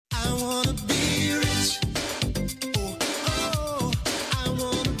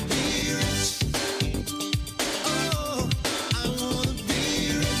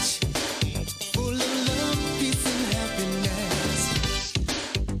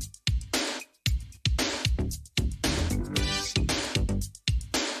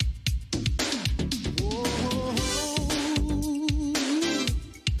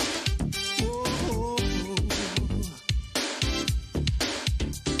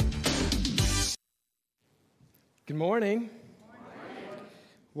Good morning.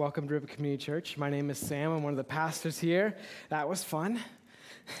 Welcome to River Community Church. My name is Sam. I'm one of the pastors here. That was fun.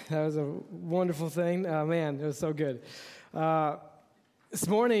 That was a wonderful thing. Man, it was so good. This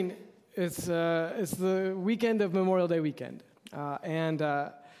morning, it's the weekend of Memorial Day weekend. And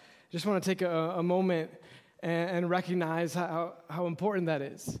just want to take a moment and recognize how important that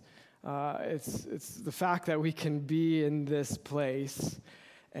is. It's the fact that we can be in this place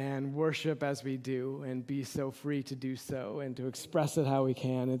and worship as we do and be so free to do so and to express it how we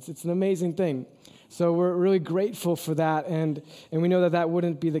can. It's an amazing thing. So we're really grateful for that, and we know that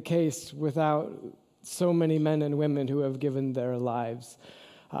wouldn't be the case without so many men and women who have given their lives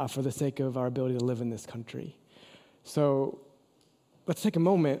for the sake of our ability to live in this country. So let's take a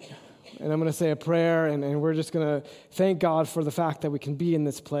moment, and I'm going to say a prayer, and we're just going to thank God for the fact that we can be in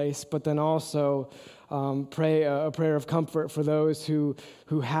this place, but then also pray a prayer of comfort for those who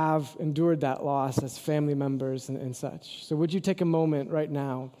have endured that loss as family members and such. So would you take a moment right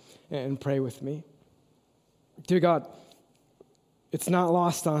now and pray with me? Dear God, it's not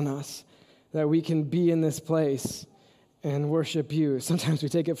lost on us that we can be in this place and worship you. Sometimes we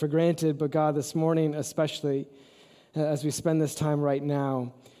take it for granted, but God, this morning especially, as we spend this time right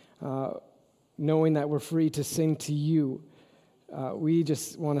now, knowing that we're free to sing to you, we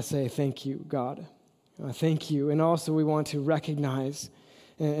just want to say thank you, God. Thank you. And also we want to recognize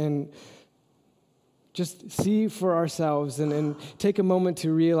and just see for ourselves and take a moment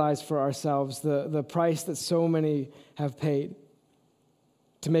to realize for ourselves the price that so many have paid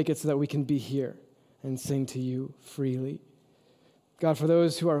to make it so that we can be here and sing to you freely. God, for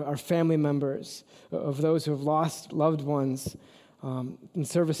those who are family members, of those who have lost loved ones in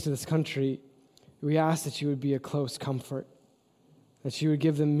service to this country, we ask that you would be a close comfort, that you would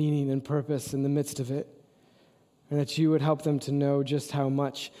give them meaning and purpose in the midst of it, and that you would help them to know just how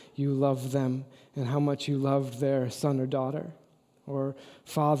much you love them and how much you loved their son or daughter or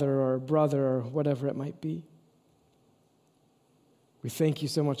father or brother or whatever it might be. We thank you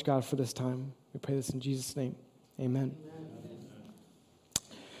so much, God, for this time. We pray this in Jesus' name. Amen.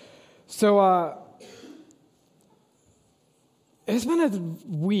 So it's been a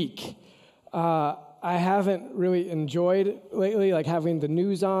week. I haven't really enjoyed lately, like having the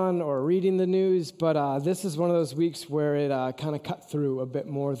news on or reading the news, but this is one of those weeks where it kind of cut through a bit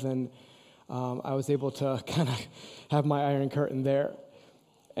more than I was able to kind of have my iron curtain there.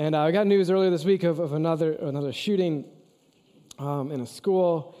 And I got news earlier this week of another shooting in a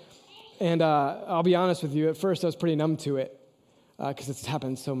school, and I'll be honest with you, at first I was pretty numb to it because it's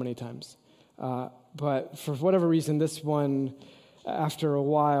happened so many times. But for whatever reason, this one, after a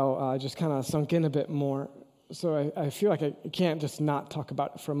while, just kind of sunk in a bit more. So I feel like I can't just not talk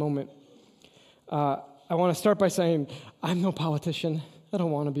about it for a moment. I want to start by saying I'm no politician. I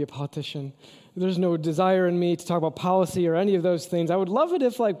don't want to be a politician. There's no desire in me to talk about policy or any of those things. I would love it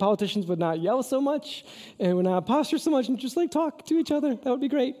if politicians would not yell so much and would not posture so much and just talk to each other. That would be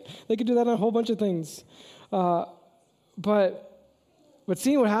great. They could do that on a whole bunch of things. But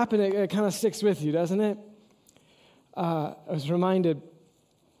seeing what happened, it kind of sticks with you, doesn't it? I was reminded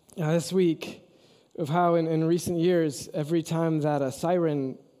this week of how in recent years, every time that a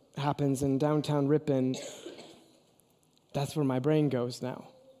siren happens in downtown Ripon, that's where my brain goes now.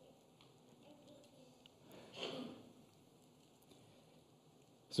 I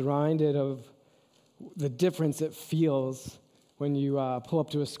was reminded of the difference it feels when you pull up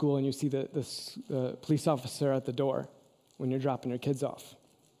to a school and you see the police officer at the door when you're dropping your kids off.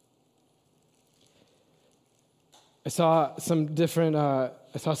 I saw some different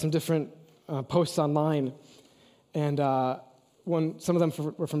posts online, and some of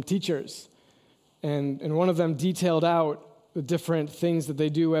them were from teachers, and one of them detailed out the different things that they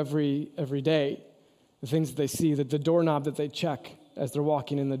do every day, the things that they see, the doorknob that they check as they're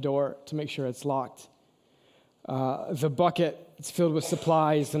walking in the door to make sure it's locked, the bucket it's filled with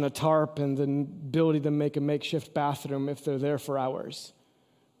supplies and a tarp, and the ability to make a makeshift bathroom if they're there for hours.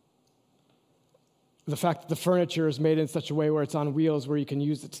 The fact that the furniture is made in such a way where it's on wheels where you can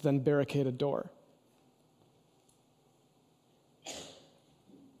use it to then barricade a door.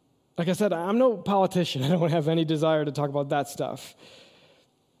 Like I said, I'm no politician. I don't have any desire to talk about that stuff.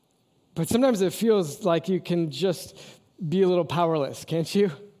 But sometimes it feels like you can just be a little powerless, can't you?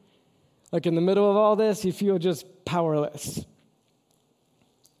 Like in the middle of all this, you feel just powerless.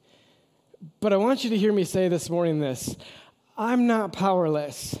 But I want you to hear me say this morning this: I'm not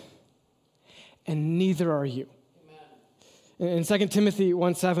powerless, and neither are you. Amen. In 2 Timothy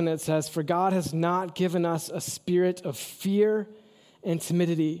 1:7, it says, "For God has not given us a spirit of fear and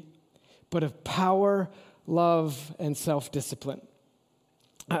timidity, but of power, love, and self-discipline."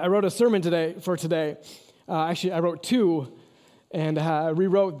 I wrote a sermon today. Actually, I wrote two, and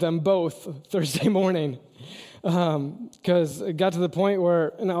rewrote them both Thursday morning. Because it got to the point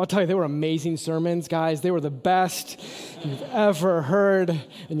where, and I'll tell you, they were amazing sermons, guys. They were the best you've ever heard,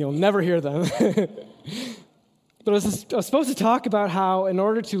 and you'll never hear them. But I was supposed to talk about how in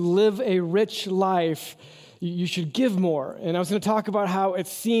order to live a rich life, you should give more. And I was going to talk about how it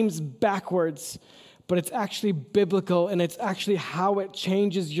seems backwards, but it's actually biblical, and it's actually how it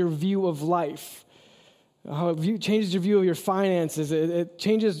changes your view of life. How it changes your view of your finances. It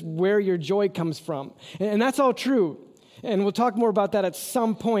changes where your joy comes from. And that's all true. And we'll talk more about that at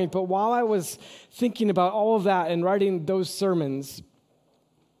some point. But while I was thinking about all of that and writing those sermons,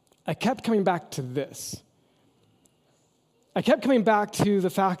 I kept coming back to this. I kept coming back to the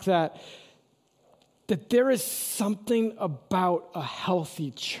fact that there is something about a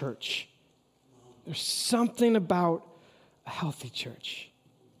healthy church. There's something about a healthy church.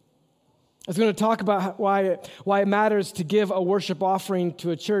 I was going to talk about why it matters to give a worship offering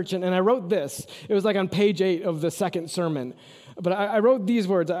to a church, and I wrote this. It was like on page 8 of the second sermon. But I wrote these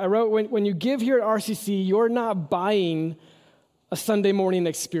words. I wrote, when you give here at RCC, you're not buying a Sunday morning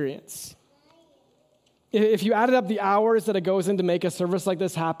experience. If you added up the hours that it goes in to make a service like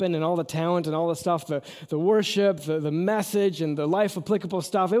this happen, and all the talent and all the stuff, the worship, the message, and the life applicable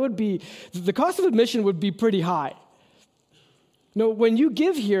stuff, it would be, the cost of admission would be pretty high. No, when you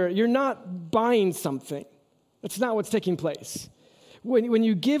give here, you're not buying something. That's not what's taking place. When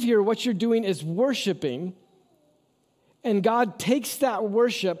you give here, what you're doing is worshiping, and God takes that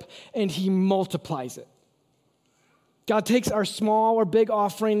worship and he multiplies it. God takes our small or big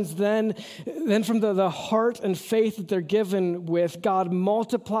offerings, then from the heart and faith that they're given with, God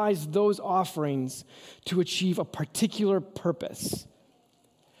multiplies those offerings to achieve a particular purpose.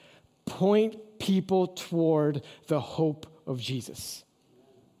 Point people toward the hope of Jesus.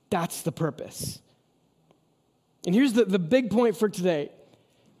 That's the purpose. And here's the big point for today.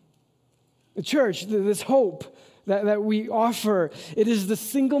 The church, this hope that we offer, it is the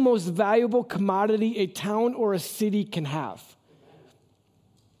single most valuable commodity a town or a city can have.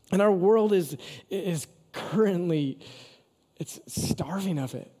 And our world is currently, it's starving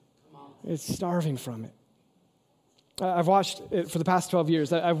of it. It's starving from it. I've watched it for the past 12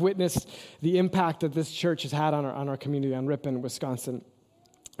 years. I've witnessed the impact that this church has had on our community on Ripon, Wisconsin.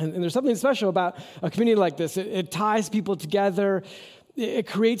 And there's something special about a community like this. It ties people together. It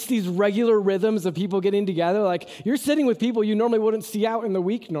creates these regular rhythms of people getting together. Like, you're sitting with people you normally wouldn't see out in the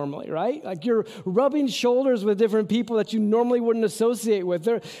week normally, right? Like, you're rubbing shoulders with different people that you normally wouldn't associate with.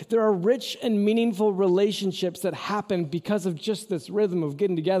 There are rich and meaningful relationships that happen because of just this rhythm of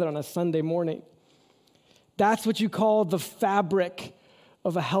getting together on a Sunday morning. That's what you call the fabric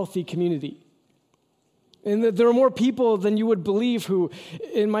of a healthy community. And there are more people than you would believe who,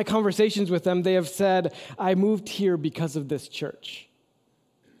 in my conversations with them, they have said, I moved here because of this church.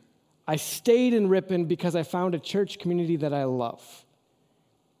 I stayed in Ripon because I found a church community that I love.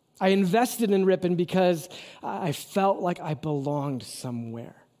 I invested in Ripon because I felt like I belonged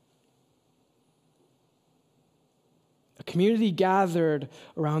somewhere. A community gathered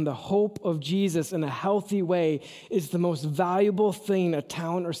around the hope of Jesus in a healthy way is the most valuable thing a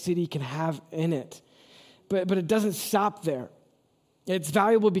town or city can have in it. But it doesn't stop there. It's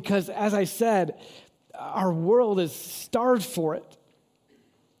valuable because, as I said, our world is starved for it.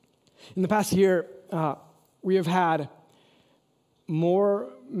 In the past year, we have had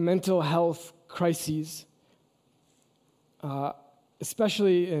more mental health crises,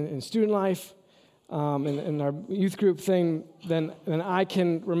 especially in student life, in our youth group thing, than I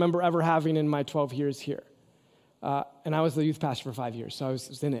can remember ever having in my 12 years here. And I was the youth pastor for 5 years, so I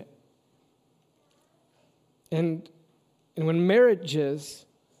was in it. And when marriages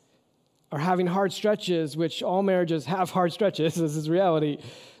are having hard stretches, which all marriages have hard stretches, this is reality,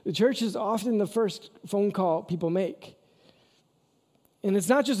 the church is often the first phone call people make. And it's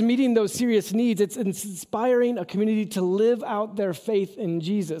not just meeting those serious needs, it's inspiring a community to live out their faith in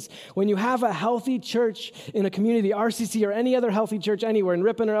Jesus. When you have a healthy church in a community, RCC or any other healthy church anywhere, in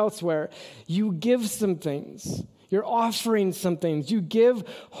Ripon or elsewhere, you give some things. You're offering some things. You give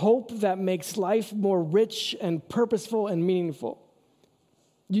hope that makes life more rich and purposeful and meaningful.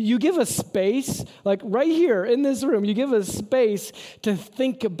 You give us space, like right here in this room, you give us space to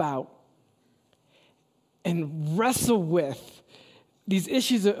think about and wrestle with these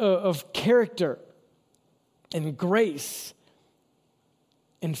issues of character and grace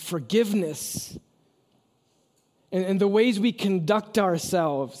and forgiveness and the ways we conduct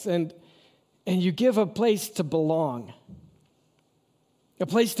ourselves. And you give a place to belong, a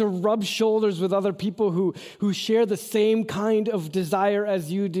place to rub shoulders with other people who share the same kind of desire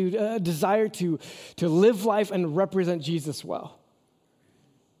as you do, a desire to live life and represent Jesus well.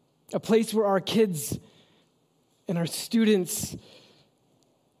 A place where our kids and our students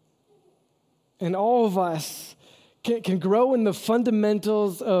and all of us can grow in the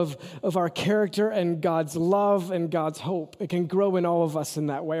fundamentals of our character and God's love and God's hope. It can grow in all of us in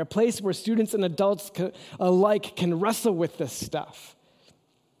that way. A place where students and adults alike can wrestle with this stuff.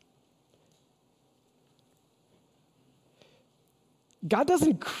 God does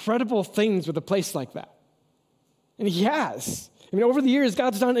incredible things with a place like that. And he has. I mean, over the years,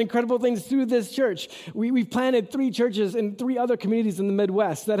 God's done incredible things through this church. We've planted 3 churches in 3 other communities in the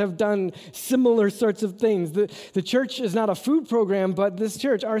Midwest that have done similar sorts of things. The church is not a food program, but this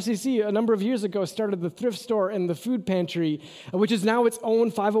church, RCC, a number of years ago started the thrift store and the food pantry, which is now its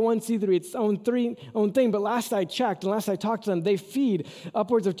own 501c3, its own thing. But last I checked and last I talked to them, they feed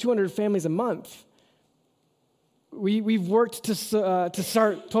upwards of 200 families a month. We've worked to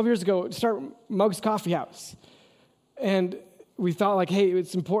start 12 years ago, start Muggs Coffee House. And we thought like, hey,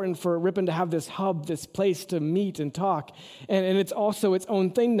 it's important for Ripon to have this hub, this place to meet and talk. And it's also its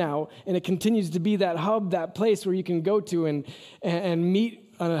own thing now. And it continues to be that hub, that place where you can go to and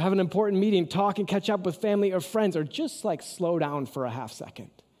meet, have an important meeting, talk and catch up with family or friends, or just like slow down for a half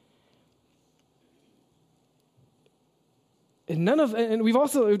second. And we've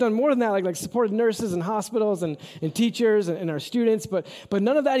done more than that, like supported nurses and hospitals and teachers and our students, but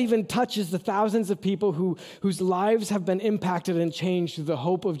none of that even touches the thousands of people whose lives have been impacted and changed through the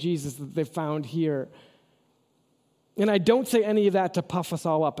hope of Jesus that they found here. And I don't say any of that to puff us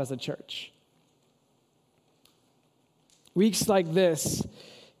all up as a church. Weeks like this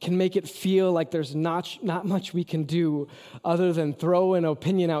can make it feel like there's not much we can do other than throw an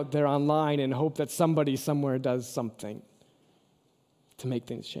opinion out there online and hope that somebody somewhere does something to make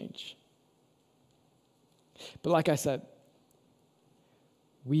things change. But like I said,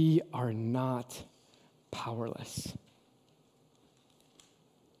 we are not powerless.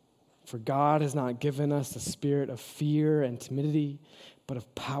 For God has not given us a spirit of fear and timidity, but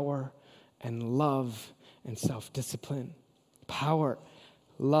of power and love and self-discipline. Power,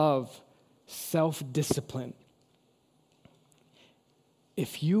 love, self-discipline.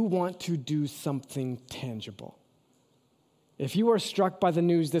 If you want to do something tangible, if you are struck by the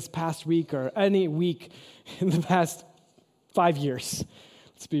news this past week or any week in the past 5 years,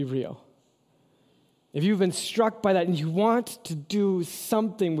 let's be real. If you've been struck by that and you want to do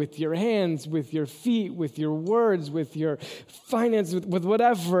something with your hands, with your feet, with your words, with your finances, with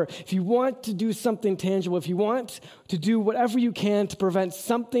whatever, if you want to do something tangible, if you want to do whatever you can to prevent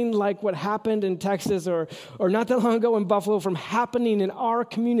something like what happened in Texas or not that long ago in Buffalo from happening in our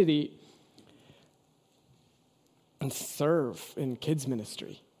community, and serve in kids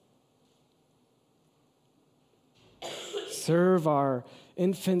ministry. Serve our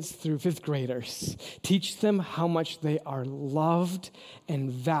infants through 5th graders. Teach them how much they are loved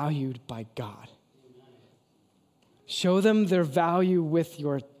and valued by God. Show them their value with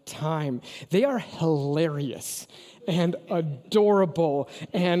your time. They are hilarious and adorable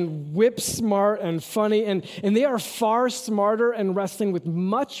and whip smart and funny, and they are far smarter and wrestling with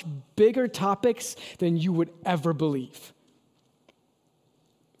much bigger topics than you would ever believe.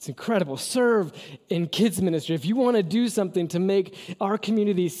 It's incredible. Serve in kids ministry. If you want to do something to make our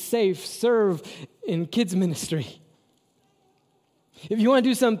community safe, serve in kids ministry. If you want to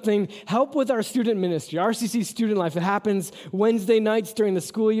do something, help with our student ministry, RCC Student Life. It happens Wednesday nights during the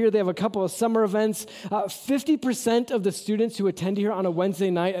school year. They have a couple of summer events. 50% of the students who attend here on a Wednesday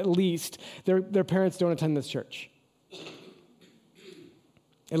night, at least, their parents don't attend this church.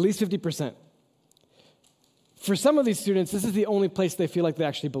 At least 50%. For some of these students, this is the only place they feel like they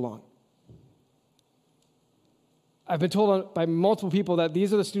actually belong. I've been told by multiple people that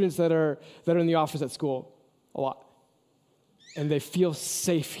these are the students that are in the office at school a lot. And they feel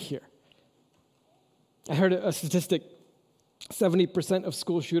safe here. I heard a statistic, 70% of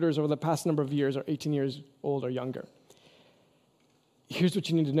school shooters over the past number of years are 18 years old or younger. Here's what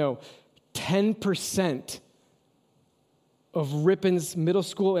you need to know. 10% of Ripon's middle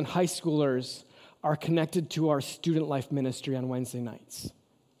school and high schoolers are connected to our student life ministry on Wednesday nights.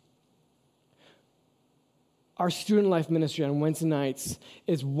 our student life ministry on Wednesday nights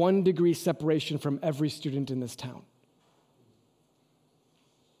is 1 degree separation from every student in this town.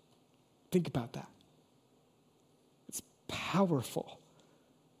 Think about that. It's powerful.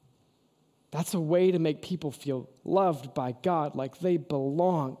 That's a way to make people feel loved by God, like they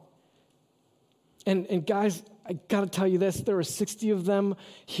belong. And guys, I got to tell you this, there were 60 of them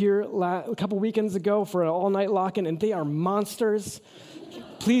here a couple weekends ago for an all-night lock-in, and they are monsters.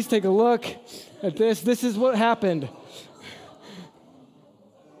 Please take a look at this. This is what happened.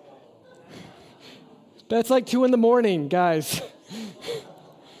 That's like 2 a.m, guys.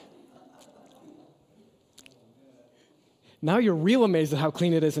 Now you're real amazed at how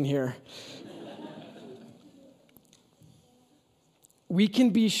clean it is in here. We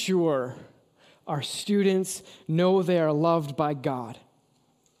can be sure our students know they are loved by God.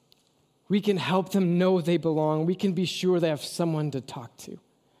 We can help them know they belong. We can be sure they have someone to talk to.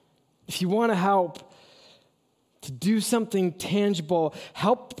 If you want to help to do something tangible,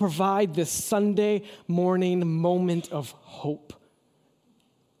 help provide this Sunday morning moment of hope.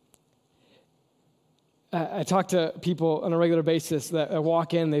 I talk to people on a regular basis that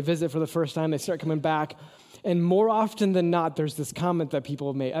walk in, they visit for the first time, they start coming back. And more often than not, there's this comment that people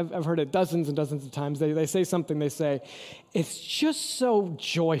have made. I've heard it dozens and dozens of times. They say something, they say, it's just so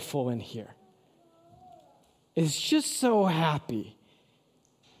joyful in here. It's just so happy.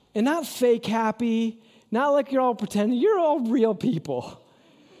 And not fake happy, not like you're all pretending. You're all real people.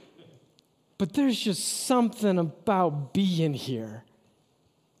 But there's just something about being here.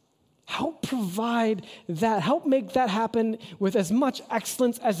 Help provide that. Help make that happen with as much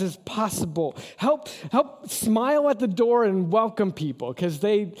excellence as is possible. Help smile at the door and welcome people because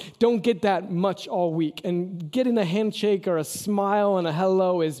they don't get that much all week. And getting a handshake or a smile and a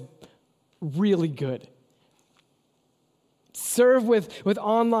hello is really good. Serve with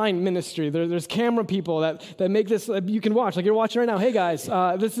online ministry. There's camera people that make this, you can watch, like you're watching right now. Hey guys,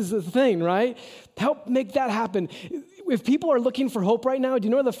 this is the thing, right? Help make that happen. If people are looking for hope right now, do you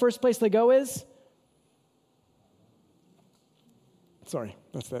know where the first place they go is? Sorry,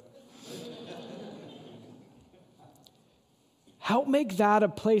 that's it. Help make that a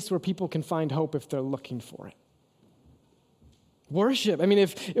place where people can find hope if they're looking for it. Worship. I mean,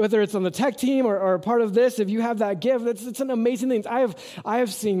 whether it's on the tech team or part of this, if you have that gift, it's an amazing thing. I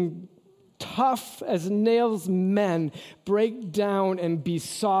have seen tough as nails men break down and be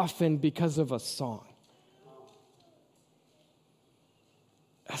softened because of a song.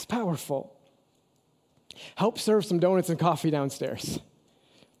 That's powerful. Help serve some donuts and coffee downstairs.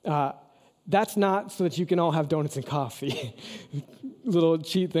 That's not so that you can all have donuts and coffee. Little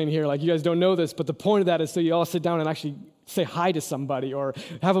cheat thing here, like you guys don't know this, but the point of that is so you all sit down and actually say hi to somebody or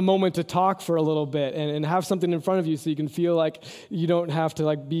have a moment to talk for a little bit and have something in front of you so you can feel like you don't have to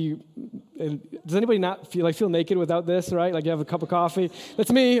like be, does anybody not feel naked without this, right? Like you have a cup of coffee.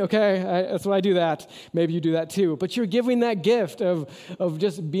 That's me, okay? That's why I do that. Maybe you do that too. But you're giving that gift of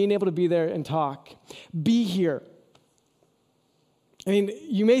just being able to be there and talk. Be here. I mean,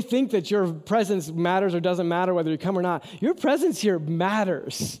 you may think that your presence matters or doesn't matter whether you come or not. Your presence here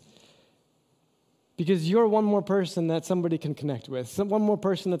matters. Because you're one more person that somebody can connect with, one more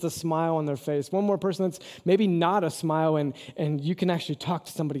person that's a smile on their face, one more person that's maybe not a smile, and you can actually talk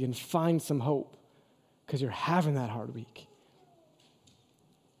to somebody and find some hope because you're having that hard week.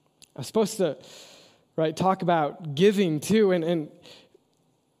 I was supposed to, talk about giving too, and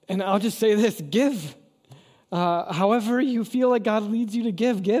I'll just say this, give. However you feel like God leads you to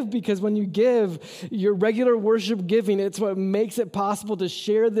give because when you give, your regular worship giving, it's what makes it possible to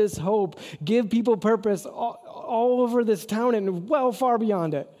share this hope, give people purpose all over this town and well far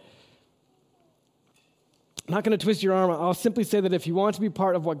beyond it. I'm not going to twist your arm. I'll simply say that if you want to be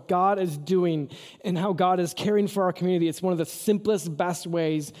part of what God is doing and how God is caring for our community, it's one of the simplest, best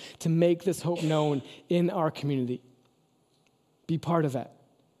ways to make this hope known in our community. Be part of it.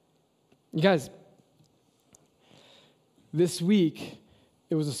 You guys, this week,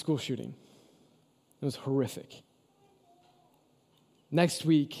 it was a school shooting. It was horrific. Next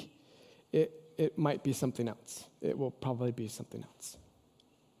week, it might be something else. It will probably be something else.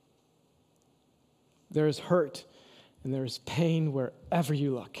 There is hurt and there is pain wherever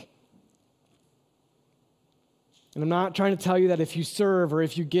you look. And I'm not trying to tell you that if you serve or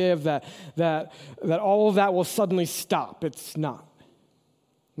if you give that all of that will suddenly stop. It's not.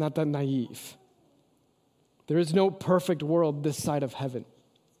 Not that naive. There is no perfect world this side of heaven.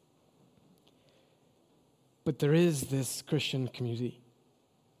 But there is this Christian community.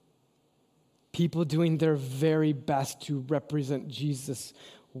 People doing their very best to represent Jesus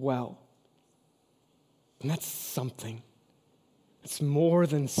well. And that's something. It's more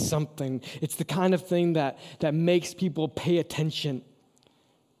than something. It's the kind of thing that makes people pay attention,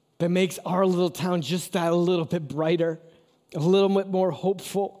 that makes our little town just that a little bit brighter, a little bit more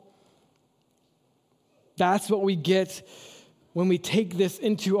hopeful. That's what we get when we take this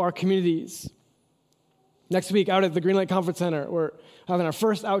into our communities. Next week, out at the Greenlight Conference Center, we're having our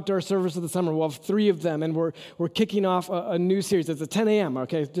first outdoor service of the summer. We'll have 3 of them, and we're kicking off a new series. It's at 10 a.m.,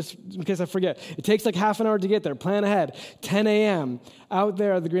 okay, just in case I forget. It takes like half an hour to get there. Plan ahead. 10 a.m. out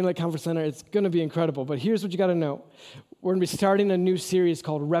there at the Greenlight Conference Center. It's going to be incredible. But here's what you got to know. We're going to be starting a new series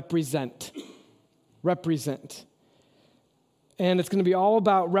called Represent. Represent. And it's going to be all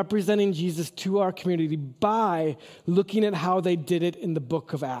about representing Jesus to our community by looking at how they did it in the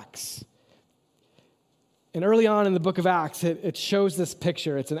book of Acts. And early on in the book of Acts, it shows this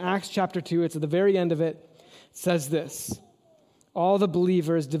picture. It's in Acts chapter 2. It's at the very end of it. It says this: all the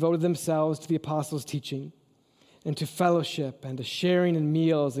believers devoted themselves to the apostles' teaching and to fellowship and to sharing in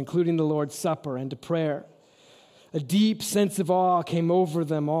meals, including the Lord's Supper, and to prayer. A deep sense of awe came over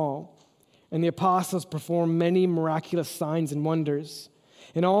them all, and the apostles performed many miraculous signs and wonders.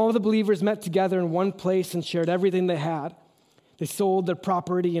 And all the believers met together in one place and shared everything they had. They sold their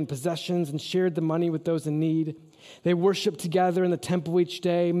property and possessions and shared the money with those in need. They worshiped together in the temple each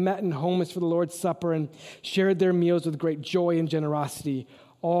day, met in homes for the Lord's Supper, and shared their meals with great joy and generosity,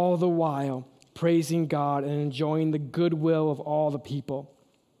 all the while praising God and enjoying the goodwill of all the people.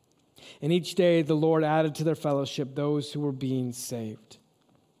 And each day the Lord added to their fellowship those who were being saved.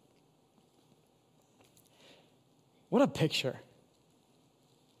 What a picture.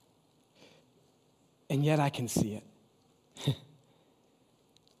 And yet I can see it.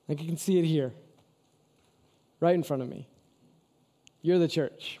 Like you can see it here, right in front of me. You're the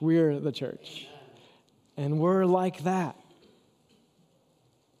church. We're the church. And we're like that.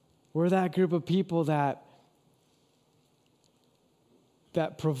 We're that group of people that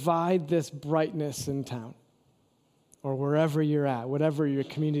provide this brightness in town or wherever you're at, whatever your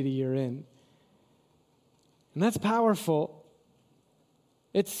community you're in. And that's powerful.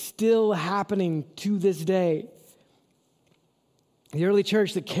 It's still happening to this day. The early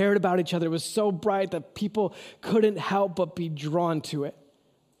church that cared about each other was so bright that people couldn't help but be drawn to it.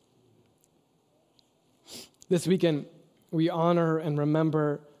 This weekend, we honor and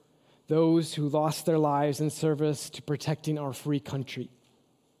remember those who lost their lives in service to protecting our free country.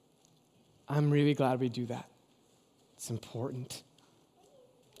 I'm really glad we do that. It's important.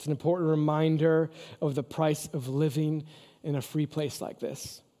 It's an important reminder of the price of living in a free place like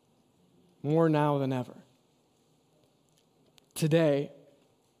this, more now than ever. Today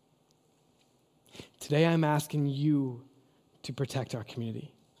I'm asking you to protect our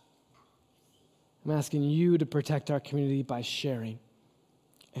community. I'm asking you to protect our community by sharing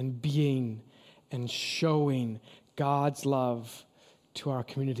and being and showing God's love to our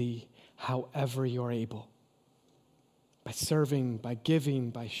community however you're able. By serving, by giving,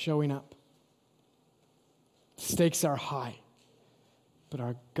 by showing up. Stakes are high, but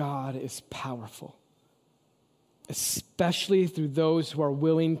our God is powerful. Especially through those who are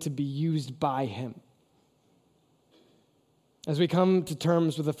willing to be used by him. As we come to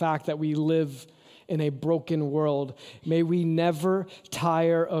terms with the fact that we live in a broken world, may we never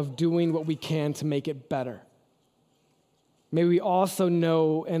tire of doing what we can to make it better. May we also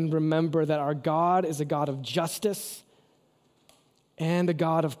know and remember that our God is a God of justice and a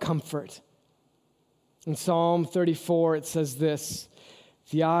God of comfort. In Psalm 34, it says this: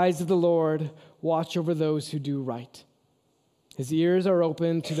 the eyes of the Lord watch over those who do right. His ears are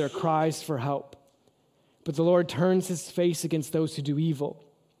open to their cries for help. But the Lord turns his face against those who do evil.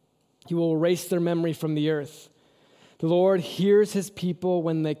 He will erase their memory from the earth. The Lord hears his people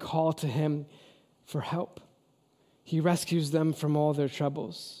when they call to him for help. He rescues them from all their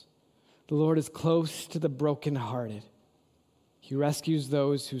troubles. The Lord is close to the brokenhearted. He rescues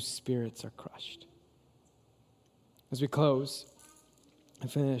those whose spirits are crushed. As we close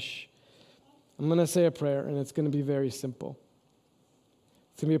and finish, I'm going to say a prayer, and it's going to be very simple.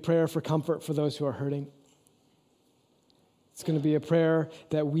 It's going to be a prayer for comfort for those who are hurting. It's going to be a prayer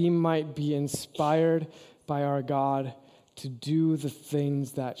that we might be inspired by our God to do the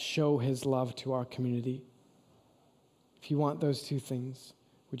things that show his love to our community. If you want those two things,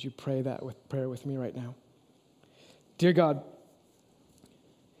 would you pray that prayer with me right now? Dear God,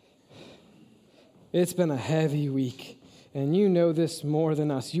 it's been a heavy week. And you know this more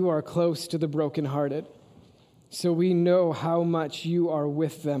than us. You are close to the brokenhearted. So we know how much you are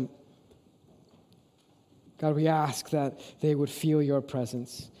with them. God, we ask that they would feel your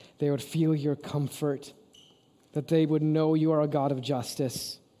presence. They would feel your comfort. That they would know you are a God of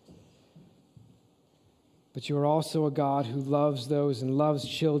justice. but you are also a God who loves those and loves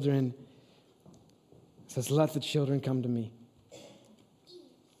children. It says, let the children come to me.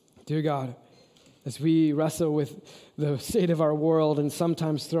 Dear God, as we wrestle with the state of our world and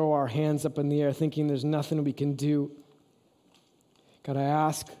sometimes throw our hands up in the air thinking there's nothing we can do, God, I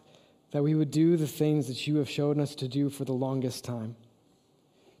ask that we would do the things that you have shown us to do for the longest time,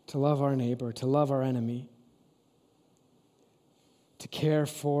 to love our neighbor, to love our enemy, to care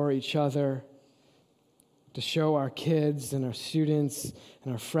for each other, to show our kids and our students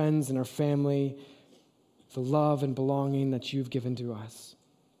and our friends and our family the love and belonging that you've given to us.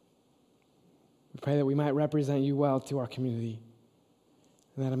 We pray that we might represent you well to our community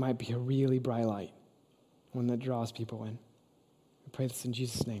and that it might be a really bright light, one that draws people in. We pray this in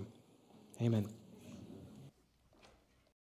Jesus' name. Amen.